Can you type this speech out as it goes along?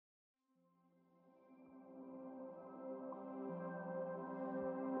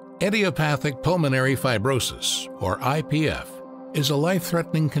Idiopathic pulmonary fibrosis, or IPF, is a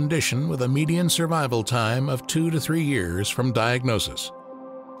life-threatening condition with a median survival time of 2 to 3 years from diagnosis.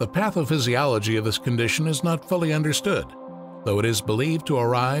 The pathophysiology of this condition is not fully understood, though it is believed to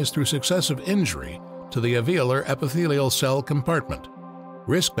arise through successive injury to the alveolar epithelial cell compartment.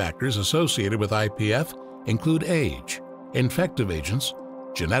 Risk factors associated with IPF include age, infective agents,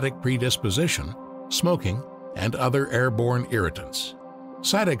 genetic predisposition, smoking, and other airborne irritants.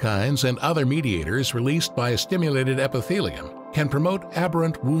 Cytokines and other mediators released by a stimulated epithelium can promote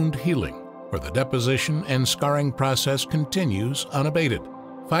aberrant wound healing, where the deposition and scarring process continues unabated.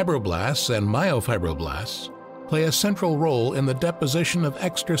 Fibroblasts and myofibroblasts play a central role in the deposition of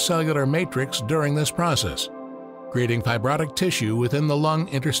extracellular matrix during this process, creating fibrotic tissue within the lung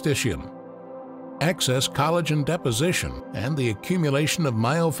interstitium. Excess collagen deposition and the accumulation of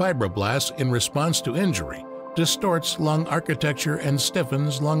myofibroblasts in response to injury distorts lung architecture and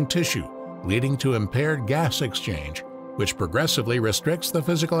stiffens lung tissue, leading to impaired gas exchange, which progressively restricts the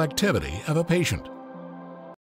physical activity of a patient.